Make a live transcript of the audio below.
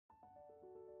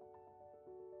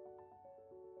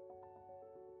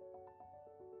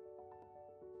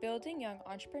Building Young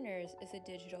Entrepreneurs is a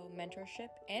digital mentorship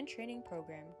and training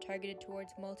program targeted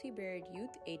towards multi-barriered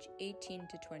youth aged 18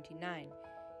 to 29.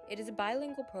 It is a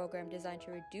bilingual program designed to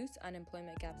reduce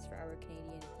unemployment gaps for our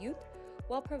Canadian youth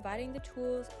while providing the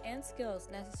tools and skills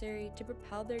necessary to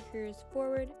propel their careers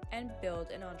forward and build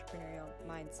an entrepreneurial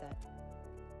mindset.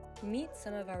 Meet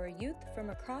some of our youth from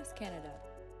across Canada.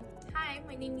 Hi,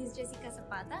 my name is Jessica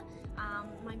Zapata.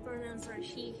 My pronouns are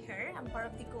she, her. I'm part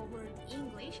of the cohort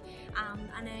English,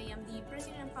 and I am the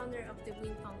president and founder of the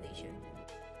WIN Foundation.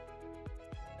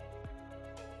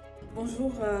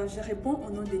 Bonjour, je réponds au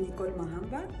nom de Nicole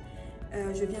Mahamba.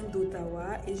 Je viens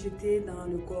d'Ottawa et j'étais dans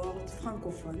le cohort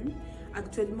francophone.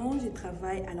 Actuellement, je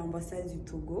travaille à l'ambassade du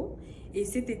Togo et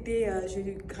cet été,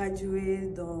 j'ai gradué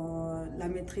dans la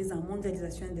maîtrise en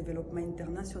mondialisation et développement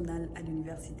international à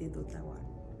l'université d'Ottawa.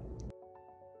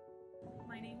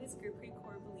 My name is Gurpreet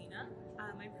Korbalina.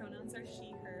 My pronouns are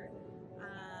she, her.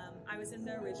 I was in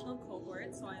the original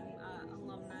cohort, so I'm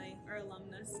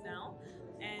alumnus now.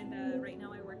 And right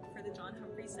now I work for the John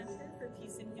Humphrey Center for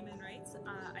Peace and Human Rights.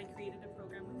 I created a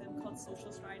program with them called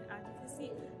Social Stride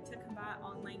Advocacy to combat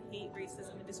online hate,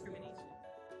 racism, and discrimination.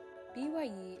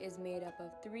 BYE is made up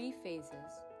of 3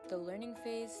 phases. The learning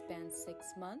phase spans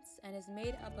 6 months and is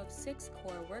made up of 6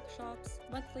 core workshops,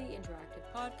 monthly interactive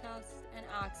podcasts, and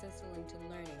access to LinkedIn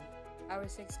Learning. Our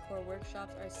 6 core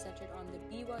workshops are centered on the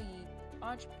BYE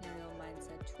Entrepreneurial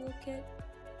Mindset Toolkit.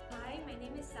 Hi, my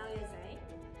name is Salia Zai.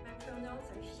 My pronouns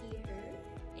are she, her,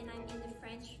 and I'm in the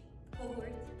French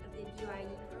cohort of the BYE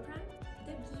program.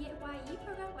 The BYE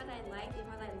program, what I like and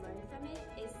what I learned from it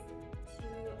is to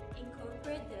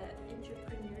incorporate the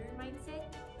entrepreneur mindset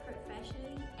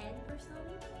professionally and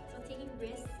personally. So taking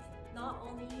risks not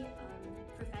only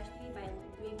professionally by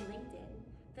doing LinkedIn,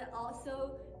 but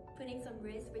also putting some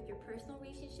risk with your personal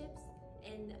relationships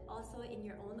and also in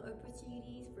your own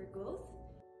opportunities for growth.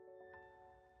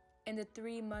 In the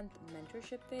 3-month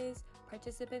mentorship phase,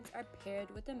 participants are paired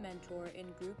with a mentor in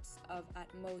groups of at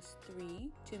most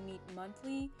 3 to meet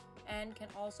monthly and can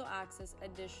also access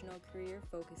additional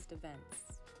career-focused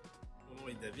events. Mon nom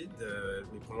est David,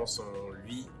 mes pronoms sont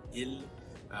lui, il.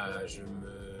 Je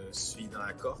me suis dans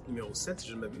la cohorte numéro 7, si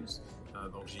je ne m'abuse.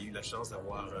 Donc j'ai eu la chance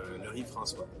d'avoir Laurie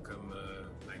François comme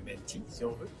ma mentee, si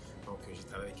on veut. Donc j'ai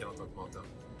travaillé avec elle en tant que mentor.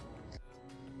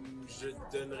 Je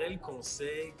donnerais le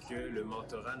conseil que le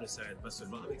mentorat ne s'arrête pas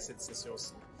seulement avec cette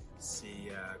session-ci.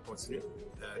 C'est continuer,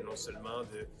 non seulement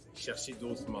de chercher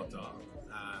d'autres mentors,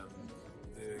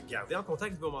 de garder en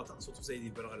contact avec vos mentors, surtout si vous avez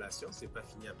des bonnes relations, c'est pas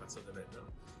fini à partir de maintenant.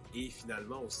 Et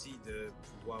finalement aussi de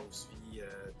pouvoir aussi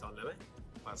tendre la main,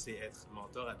 penser être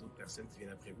mentor à d'autres personnes qui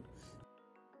viennent après vous.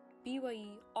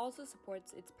 BYE also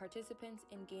supports its participants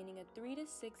in gaining a 3 to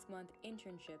 6 month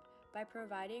internship by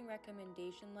providing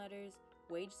recommendation letters,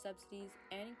 wage subsidies,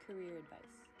 and career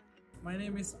advice. My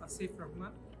name is Asif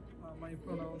Rahman. My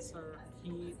pronouns are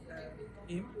he and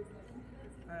him.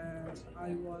 And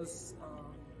I was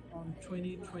on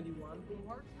 2021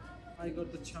 cohort. I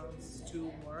got the chance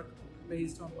to work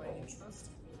based on my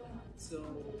interest. So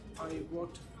I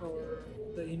worked for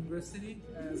the university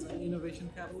as an innovation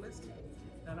catalyst.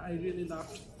 And I really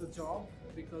loved the job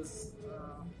because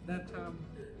that time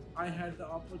I had the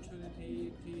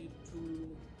opportunity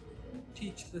to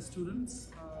teach the students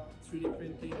 3D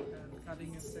printing and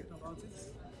cutting edge technologies.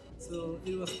 So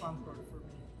it was fun for me.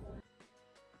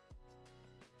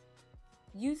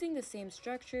 Using the same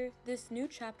structure, this new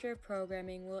chapter of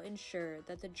programming will ensure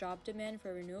that the job demand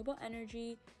for renewable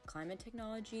energy, climate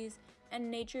technologies, and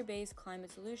nature-based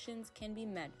climate solutions can be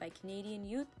met by Canadian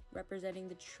youth representing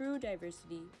the true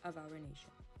diversity of our nation.